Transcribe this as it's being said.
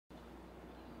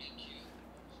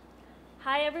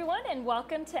Hi everyone, and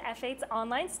welcome to F8's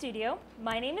online studio.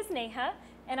 My name is Neha,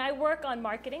 and I work on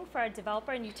marketing for our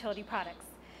developer and utility products.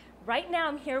 Right now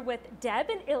I'm here with Deb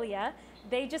and Ilya.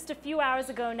 They just a few hours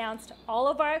ago announced all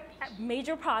of our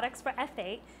major products for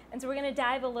F8, and so we're going to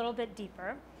dive a little bit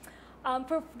deeper.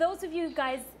 For those of you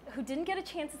guys who didn't get a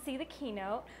chance to see the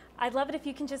keynote, I'd love it if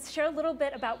you can just share a little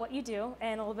bit about what you do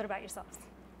and a little bit about yourselves.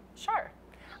 Sure.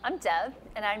 I'm Deb,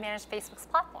 and I manage Facebook's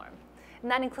platform.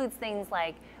 And that includes things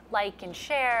like and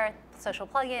share, social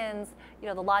plugins, the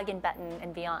login button,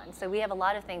 and beyond. So we have a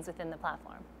lot of things within the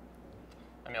platform.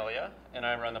 I'm Ilya, and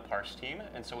I run the Parse team,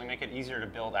 and so we make it easier to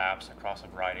build apps across a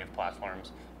variety of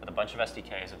platforms with a bunch of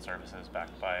SDKs and services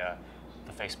backed by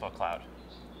the Facebook cloud.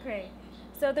 Great.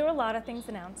 So there were a lot of things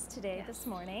announced today, this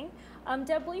morning.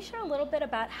 Deb, will you share a little bit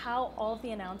about how all of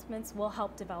the announcements will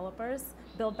help developers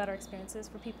build better experiences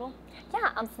for people? Yeah,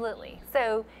 absolutely.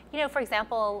 So, for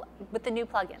example, with the new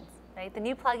plugins, right? The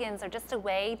new plugins are just a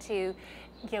way to,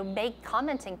 make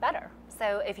commenting better.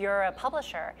 So if you're a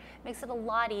publisher, it makes it a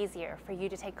lot easier for you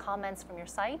to take comments from your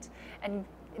site and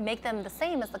make them the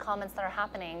same as the comments that are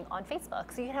happening on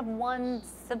Facebook. So you can have one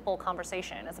simple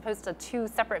conversation as opposed to two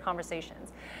separate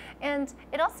conversations. And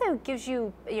it also gives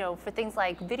you, for things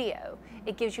like video,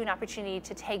 it gives you an opportunity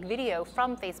to take video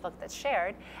from Facebook that's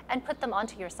shared and put them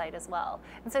onto your site as well.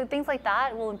 And so things like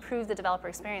that will improve the developer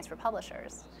experience for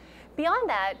publishers. Beyond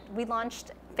that, we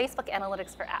launched Facebook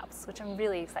Analytics for Apps, which I'm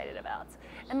really excited about.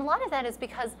 And a lot of that is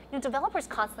because developers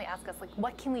constantly ask us,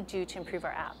 what can we do to improve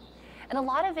our app? And a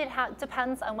lot of it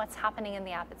depends on what's happening in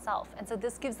the app itself. And so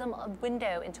this gives them a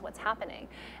window into what's happening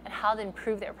and how to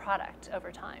improve their product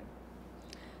over time.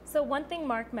 So one thing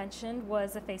Mark mentioned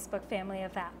was a Facebook family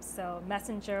of apps. So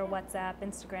Messenger, WhatsApp,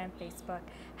 Instagram, Facebook.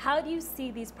 How do you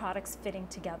see these products fitting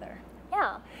together?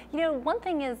 Yeah, one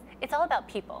thing is it's all about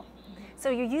people. So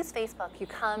you use Facebook, you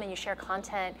come and you share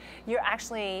content. You're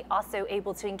actually also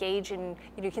able to engage in,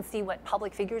 you can see what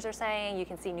public figures are saying, you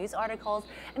can see news articles,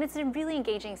 and it's a really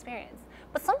engaging experience.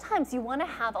 But sometimes you want to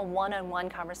have a one-on-one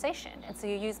conversation, and so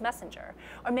you use Messenger.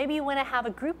 Or maybe you want to have a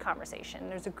group conversation.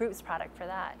 There's a groups product for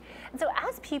that. And so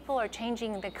as people are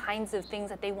changing the kinds of things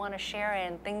that they want to share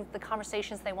and the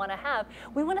conversations they want to have,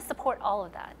 we want to support all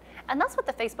of that. And that's what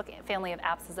the Facebook family of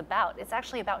apps is about. It's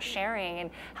actually about sharing and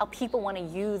how people want to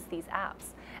use these apps.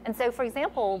 And so, for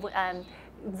example,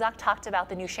 Zuck talked about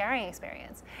the new sharing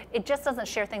experience. It just doesn't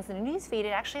share things in a newsfeed. It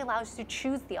actually allows you to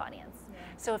choose the audience.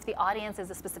 So if the audience is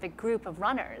a specific group of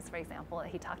runners, for example, that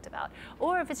he talked about,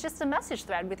 or if it's just a message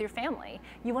thread with your family,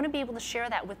 you want to be able to share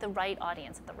that with the right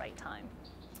audience at the right time.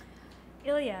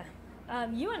 Ilya,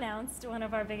 you announced one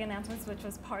of our big announcements, which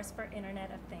was Parse for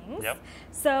Internet of Things. Yep.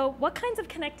 So what kinds of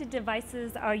connected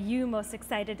devices are you most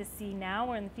excited to see now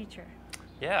or in the future?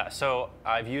 Yeah, so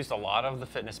I've used a lot of the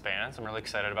fitness bands. I'm really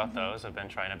excited about those. I've been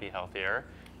trying to be healthier.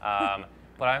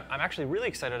 But I'm actually really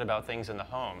excited about things in the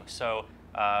home. So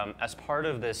as part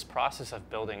of this process of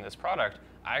building this product,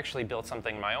 I actually built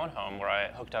something in my own home where I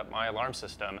hooked up my alarm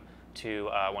system to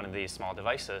one of these small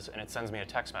devices, and it sends me a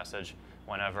text message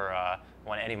whenever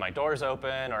when any of my doors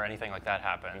open or anything like that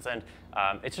happens. And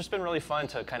it's just been really fun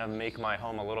to kind of make my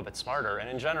home a little bit smarter. And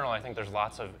in general, I think there's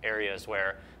lots of areas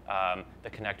where the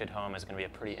connected home is going to be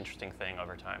a pretty interesting thing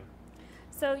over time.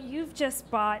 So you've just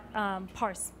brought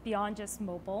Parse beyond just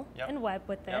mobile and web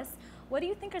with this. Yep. What do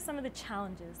you think are some of the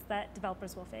challenges that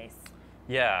developers will face?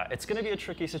 Yeah, it's going to be a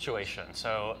tricky situation.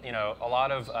 So, a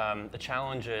lot of the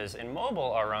challenges in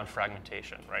mobile are around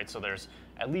fragmentation, right? So there's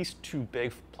at least two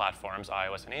big platforms,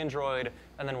 iOS and Android,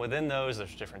 and then within those,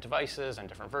 there's different devices and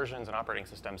different versions and operating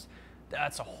systems.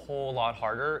 That's a whole lot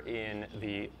harder in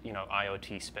the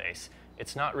IoT space.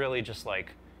 It's not really just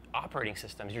like operating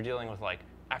systems. You're dealing with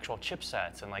actual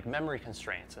chipsets and memory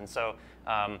constraints. And so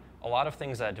a lot of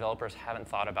things that developers haven't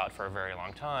thought about for a very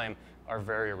long time are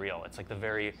very real. It's like the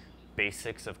very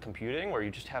basics of computing where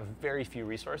you just have very few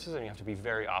resources and you have to be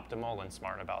very optimal and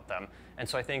smart about them. And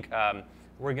so I think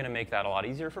we're going to make that a lot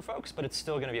easier for folks, but it's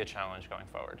still going to be a challenge going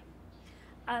forward.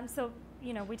 So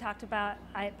we talked about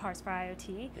Parse for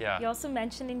IoT. Yeah. You also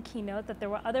mentioned in Keynote that there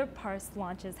were other Parse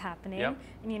launches happening. Yep.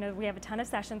 And we have a ton of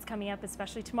sessions coming up,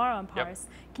 especially tomorrow on Parse.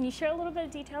 Yep. Can you share a little bit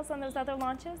of details on those other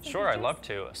launches? Sure, I'd love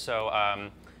to.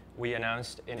 So we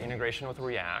announced an integration with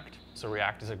React. So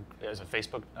React is a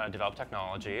Facebook developed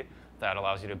technology that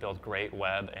allows you to build great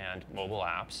web and mobile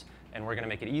apps. And we're going to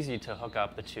make it easy to hook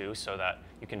up the two so that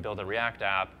you can build a React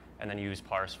app and then use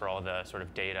Parse for all the sort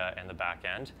of data and the back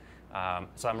end.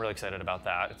 So I'm really excited about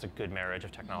that. It's a good marriage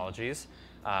of technologies.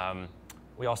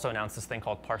 We also announced this thing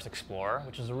called Parse Explorer,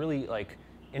 which is a really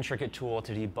intricate tool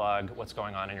to debug what's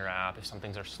going on in your app. If some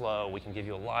things are slow, we can give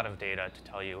you a lot of data to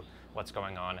tell you what's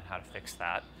going on and how to fix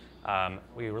that.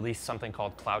 We released something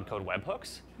called Cloud Code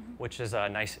Webhooks, which is a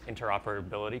nice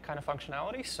interoperability kind of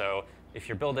functionality. So if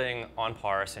you're building on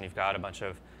Parse and you've got a bunch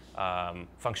of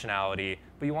functionality,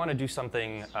 but you want to do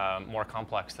something more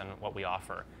complex than what we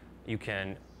offer, you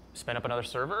can spin up another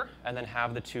server and then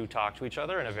have the two talk to each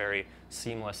other in a very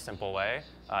seamless, simple way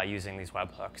using these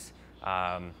webhooks.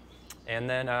 And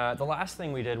then the last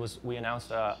thing we did was we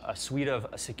announced a suite of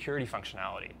security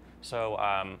functionality.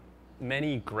 So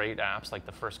many great apps, like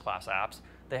the first-class apps,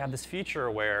 they have this feature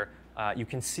where you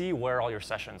can see where all your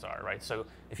sessions are, right? So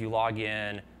if you log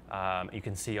in, you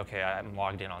can see, okay, I'm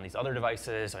logged in on these other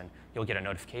devices, and you'll get a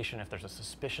notification if there's a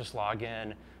suspicious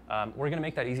login. We're going to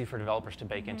make that easy for developers to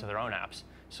bake into their own apps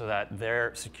so that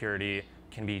their security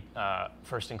can be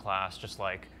first in class, just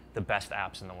like the best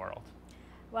apps in the world.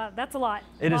 Wow, that's a lot.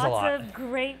 It is a lot. Lots of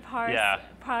great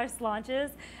Parse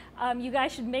launches. You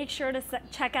guys should make sure to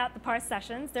check out the Parse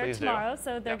sessions. They're tomorrow,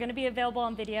 so they're going to be available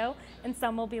on video, and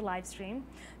some will be live streamed.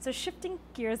 So shifting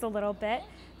gears a little bit,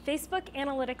 Facebook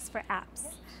Analytics for apps.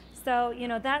 So,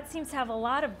 that seems to have a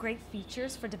lot of great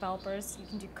features for developers. You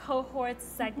can do cohorts,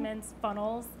 segments,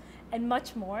 funnels, and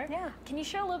much more. Yeah. Can you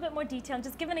share a little bit more detail and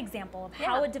just give an example of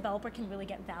how a developer can really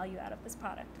get value out of this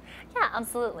product? Yeah,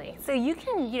 absolutely. So you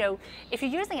can, if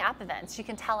you're using app events, you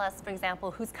can tell us, for example,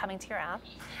 who's coming to your app,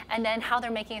 and then how they're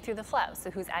making it through the flow.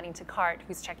 So who's adding to cart,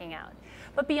 who's checking out.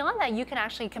 But beyond that, you can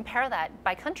actually compare that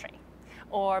by country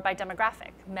or by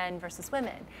demographic, men versus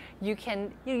women. You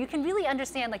can really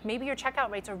understand, like, maybe your checkout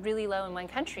rates are really low in one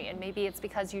country, and maybe it's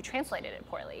because you translated it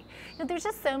poorly. There's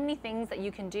just so many things that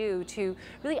you can do to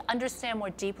really understand more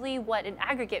deeply what in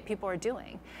aggregate people are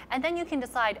doing. And then you can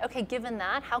decide, okay, given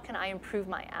that, how can I improve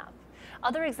my app?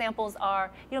 Other examples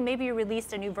are, maybe you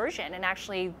released a new version and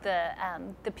actually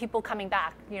the people coming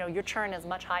back, your churn is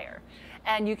much higher.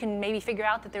 And you can maybe figure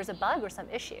out that there's a bug or some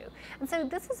issue. And so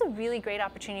this is a really great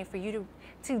opportunity for you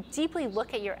to deeply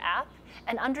look at your app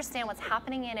and understand what's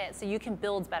happening in it so you can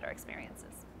build better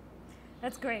experiences.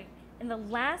 That's great. And the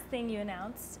last thing you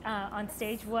announced on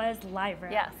stage was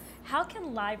LiveRail. Yes. How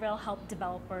can LiveRail help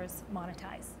developers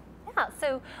monetize? Yeah,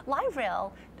 so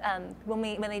LiveRail,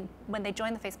 when they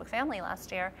joined the Facebook family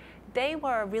last year, they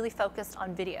were really focused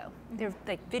on video. They're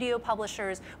like video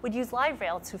publishers would use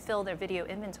LiveRail to fill their video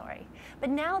inventory. But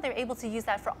now they're able to use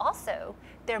that for also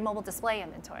their mobile display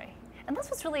inventory. And that's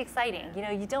what's really exciting.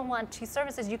 You don't want two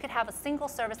services. You could have a single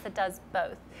service that does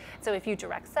both. So if you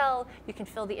direct sell, you can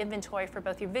fill the inventory for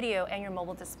both your video and your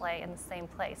mobile display in the same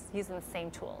place using the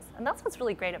same tools. And that's what's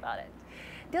really great about it.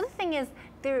 The other thing is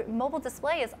their mobile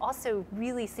display is also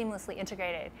really seamlessly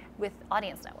integrated with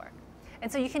Audience Network.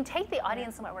 And so you can take the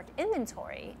Audience Network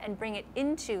inventory and bring it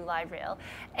into LiveRail,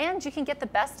 and you can get the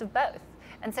best of both.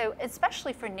 And so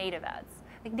especially for native ads.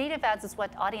 Like native ads is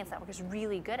what Audience Network is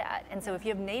really good at. And so if you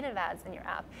have native ads in your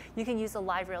app, you can use the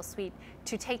LiveRail suite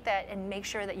to take that and make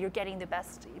sure that you're getting the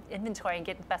best inventory and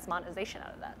get the best monetization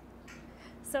out of that.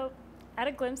 So at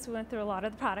a glimpse, we went through a lot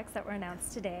of the products that were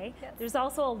announced today. Yes. There's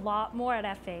also a lot more at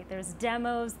F8. There's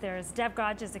demos, there's Dev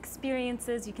Garage's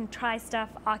experiences, you can try stuff,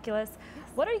 Oculus. Yes.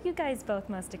 What are you guys both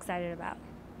most excited about?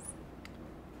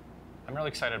 I'm really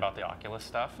excited about the Oculus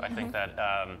stuff. I think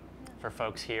that for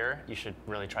folks here, you should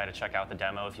really try to check out the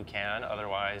demo if you can.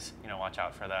 Otherwise, watch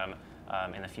out for them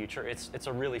in the future. It's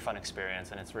a really fun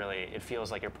experience, and it feels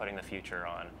like you're putting the future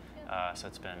on. So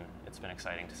it's been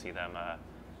exciting to see them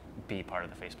be part of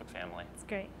the Facebook family. It's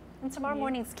great. And tomorrow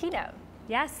morning's keynote.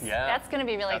 Yes. Yeah. That's going to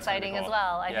be really exciting as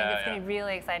well. I think it's going to be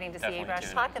really exciting to Definitely see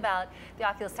Rush talk about the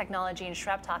Oculus technology and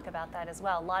Shreb talk about that as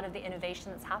well. A lot of the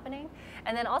innovation that's happening.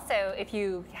 And then also, if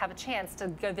you have a chance to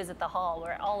go visit the hall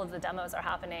where all of the demos are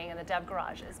happening and the dev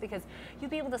garages, because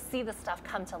you'll be able to see the stuff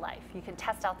come to life. You can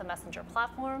test out the Messenger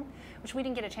platform, which we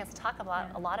didn't get a chance to talk about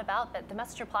a lot about, but the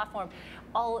Messenger platform,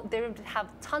 they have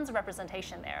tons of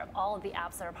representation there of all of the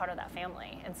apps that are part of that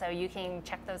family. And so you can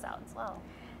check those out as well.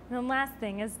 And the last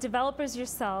thing is, developers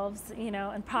yourselves,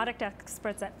 and product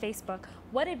experts at Facebook,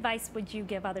 what advice would you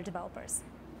give other developers?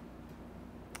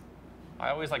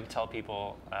 I always like to tell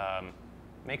people,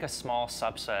 make a small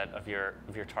subset of your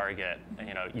target,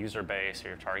 user base or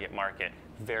your target market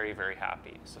very, very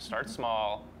happy. So start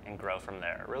small and grow from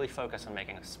there. Really focus on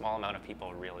making a small amount of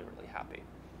people really, really happy.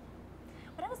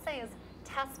 What I would say is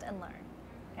test and learn.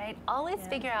 Right? Always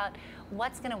figure out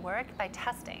what's going to work by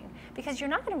testing, because you're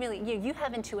not going to really, you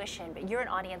have intuition, but you're an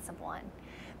audience of one.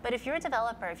 But if you're a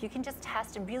developer, if you can just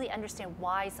test and really understand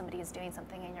why somebody is doing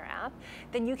something in your app,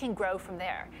 then you can grow from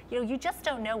there. You just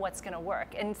don't know what's going to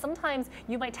work. And sometimes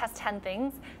you might test 10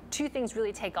 things, 2 things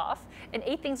really take off, and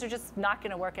 8 things are just not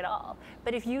going to work at all.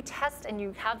 But if you test and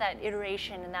you have that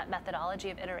iteration and that methodology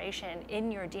of iteration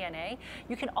in your DNA,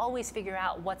 you can always figure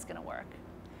out what's going to work.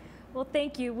 Well,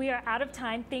 thank you. We are out of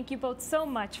time. Thank you both so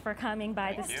much for coming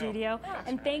by the studio.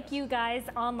 And thank you guys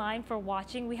online for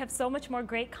watching. We have so much more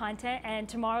great content, and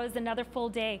tomorrow is another full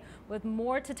day with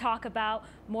more to talk about,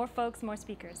 more folks, more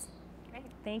speakers. Great.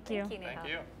 Thank you. Thank you, Neha. Thank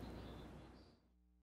you.